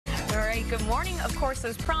right, good morning. Of course,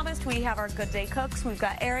 as promised, we have our Good Day Cooks. We've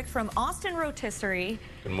got Eric from Austin Rôtisserie.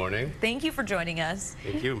 Good morning. Thank you for joining us.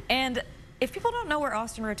 Thank you. And if people don't know where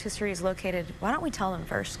Austin Rôtisserie is located, why don't we tell them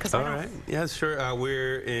first? Because All right. Yeah, sure.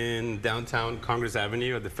 We're in downtown Congress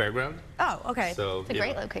Avenue at the Fareground. Oh, okay. So it's a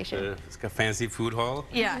great location. It's got a fancy food hall.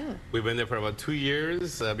 Yeah. We've been there for about 2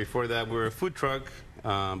 years. Before that, we were a food truck.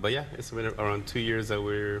 But yeah, it's been around 2 years that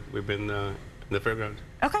we've been in the Fareground.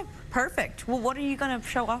 Okay, perfect. Well, what are you going to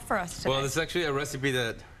show off for us today? Well, it's actually a recipe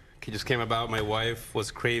that just came about. My wife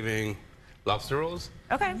was craving lobster rolls.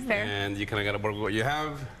 Okay, fair. And you kind of got to work with what you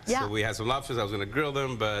have. Yeah. So we had some lobsters. I was going to grill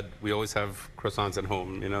them, but we always have croissants at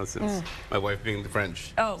home, you know, since my wife being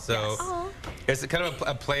French. Oh, so yes. it's kind of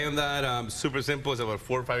a play on that. Super simple. It's about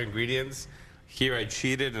 4 or 5 ingredients. Here I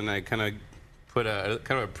cheated and I kind of put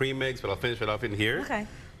a pre-mix, but I'll finish it off in here. Okay.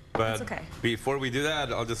 But That's okay. before we do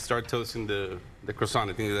that, I'll just start toasting the croissant.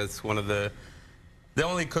 I think that's one of the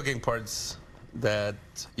only cooking parts that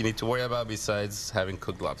you need to worry about besides having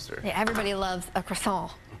cooked lobster. Yeah, everybody loves a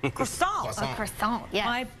croissant. Croissant. A croissant,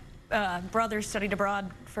 yeah. My brother studied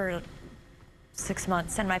abroad for 6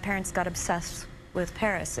 months, and my parents got obsessed with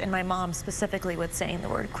Paris, and my mom specifically with saying the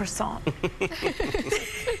word croissant.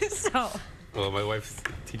 So. Well, my wife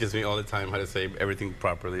teaches me all the time how to say everything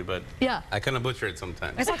properly, but Yeah. I kind of butcher it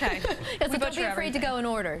sometimes. It's okay. Yeah, so don't be afraid to go in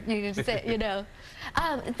order. You can just say, you know.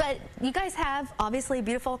 But you guys have obviously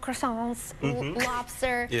beautiful croissants,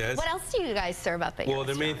 lobster. Yes. What else do you guys serve up at your Well,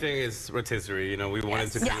 the main thing is rotisserie. You know, we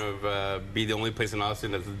wanted to kind of be the only place in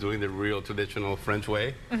Austin that's doing the real traditional French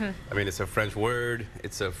way. I mean, it's a French word.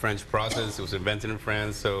 It's a French process. It was invented in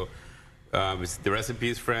France, so the recipe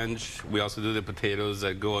is French. We also do the potatoes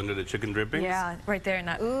that go under the chicken drippings. Yeah, right there in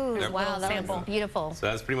that. Ooh, wow, that sample. was beautiful. So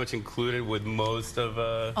that's pretty much included with most of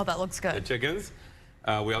Oh, that looks good. the chickens.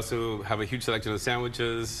 We also have a huge selection of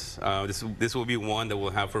sandwiches. This will be one that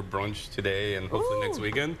we'll have for brunch today and hopefully next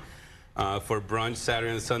weekend. For brunch,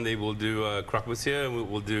 Saturday and Sunday, we'll do croque monsieur, and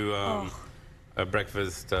we'll do a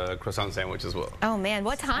breakfast croissant sandwich as well. Oh, man.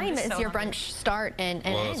 What time just is so your hungry. brunch start and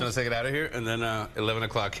Well, end? as soon as I get out of here, and then 11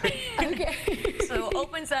 o'clock. Okay. So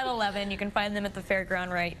opens at 11. You can find them at the Fareground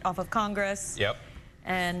right off of Congress. Yep.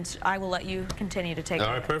 And I will let you continue to take All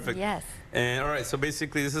care right, of it. perfect. Yes. And all right, so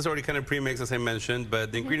basically this is already kind of pre-mixed, as I mentioned,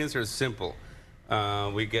 but the ingredients are simple.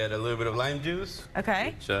 We get a little bit of lime juice.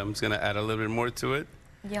 Okay. Which I'm just going to add a little bit more to it.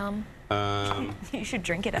 Yum. You should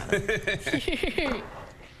drink it out of it.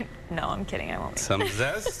 No, I'm kidding. I won't. Some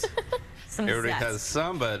zest. Some Everybody zest. has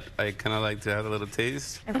some, but I kind of like to have a little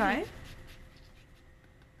taste. Okay.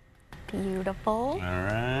 Beautiful. All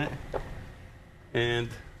right. And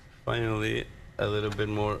finally, a little bit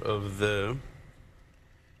more of the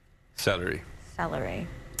celery. Celery.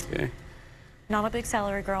 Okay. Not a big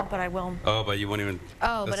celery girl, but I will. Oh, but you won't even.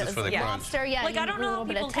 Oh, this but is for the yeah. crunch. lobster, yeah. Like, you I don't need a know little if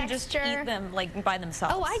bit people of can just texture. eat them like by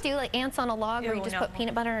themselves. Oh, I do, like ants on a log where you Ew, just no. put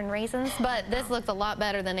peanut butter and raisins, but this looks a lot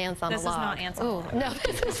better than ants on This a is log. not ants on a Ooh, log. no,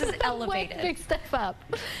 This is elevated. Way big step up.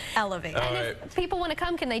 Elevate. All And right. if people want to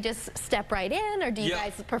come, can they just step right in, or do you Yeah.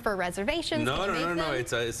 guys prefer reservations? No, Can you no, no, make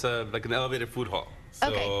no. them? It's like an elevated food hall. So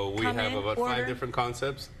Okay. we Come have in, about order. 5 different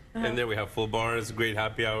concepts. And there we have full bars, great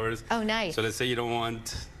happy hours. Oh, nice. So let's say you don't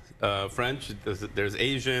want French. There's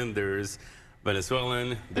Asian, there's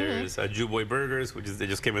Venezuelan, there's Jew Boy Burgers, which is they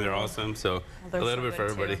just came in there awesome. So they're a little so bit for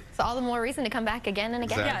good, everybody. too. So all the more reason to come back again and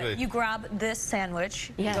again. Exactly. Yeah, you grab this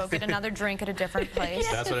sandwich, you Yes. go get another drink at a different place.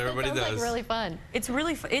 That's what everybody Sounds does. like really fun. It's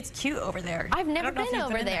really, it's cute over there. I've I never don't know if been you've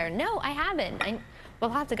over in there. No, I haven't. We'll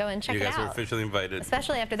have to go and check You it guys are out. officially invited.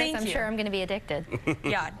 Especially after this, Thank I'm you. sure I'm going to be addicted.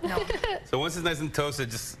 Yeah, no. So once it's nice and toasted,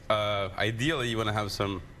 just ideally you want to have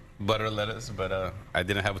some butter lettuce, but I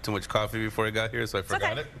didn't have too much coffee before I got here, so I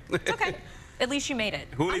forgot okay. it. It's okay. At least you made it.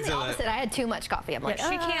 Who I'm needs the a opposite. I had too much coffee. I'm like,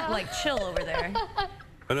 She can't like chill over there.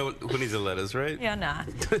 I know who needs a lettuce, right? Yeah, nah.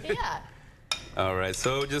 yeah. All right,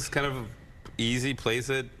 so just kind of easy, place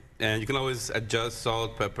it, and you can always adjust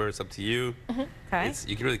salt, pepper. It's up to you. Okay.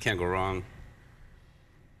 You really can't go wrong.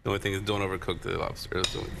 The only thing is don't overcook the lobster.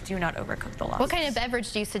 That's the only- Do not overcook the lobster. What kind of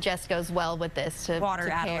beverage do you suggest goes well with this to Water, to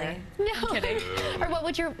pair? Adelaide. No. I'm kidding. Or what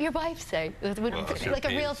would your wife say? Well, Like a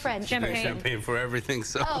real French. Champagne. Champagne for everything.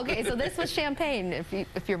 So. Oh, okay. So this was champagne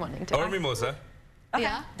if you're wanting to. Or mimosa. Okay,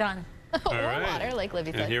 Yeah. done. or All right. water, like Livy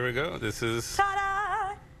And said. here we go. This is.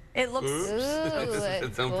 Ta-da! It looks, Oops. Ooh, This is it's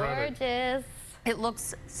its own product. gorgeous. it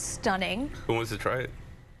looks stunning. Who wants to try it?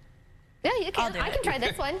 Yeah, you can. I'll do I it. can try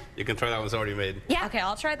this one. You can try that one's already made. Yeah. Okay,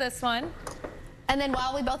 I'll try this one. And then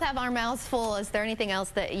while we both have our mouths full, is there anything else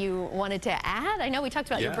that you wanted to add? I know we talked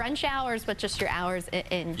about your Yeah. brunch hours, but just your hours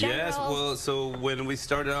in general. Yes, well, so when we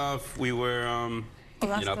started off, we were,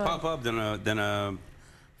 that's you know, good. pop-up, then a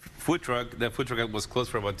food truck. That food truck was closed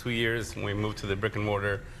for about 2 years when we moved to the brick and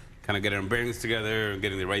mortar, kind of getting our bearings together,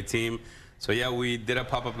 getting the right team. So yeah, we did a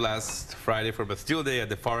pop-up last Friday for Bastille Day at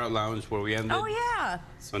the Fareground Lounge where we ended. Oh yeah.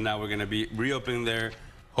 So now we're gonna be reopening there.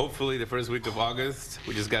 Hopefully the first week of August.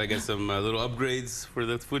 We just gotta get some little upgrades for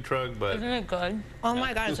the food truck, but. Isn't it good? Oh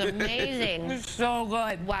my God, it's amazing. It's so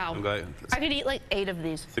good. Wow. Okay. I could eat like 8 of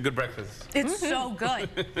these. It's a good breakfast. It's so good.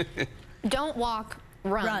 Don't walk,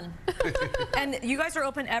 run. Run. And you guys are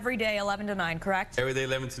open every day, 11 to 9, correct? Every day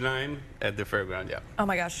 11 to 9 at the Fareground, yeah. Oh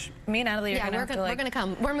my gosh. Me and Natalie are Yeah, gonna have to, like, we're gonna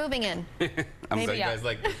come. We're moving in. I'm Maybe, glad yeah. you guys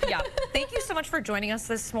like this. Yeah. Thank you so much for joining us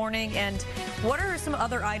this morning. And what are some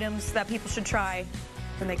other items that people should try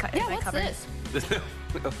when they come? Yeah, what's this?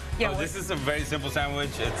 Yeah, This is a very simple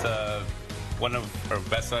sandwich. It's one of our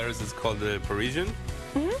best sellers. It's called the Parisian.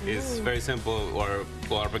 It's very simple. Our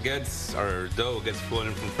baguettes, our dough gets flown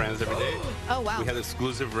in from France every day. Oh, wow. We have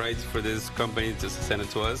exclusive rights for this company to send it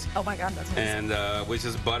to us. Oh my God, that's amazing. And which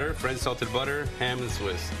is butter, French salted butter, ham, and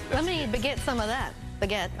Swiss. Let me get some of that.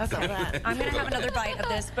 Baguette. Okay. Some of that. I'm gonna have another bite of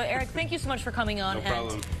this. But Eric, thank you so much for coming on. No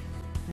problem.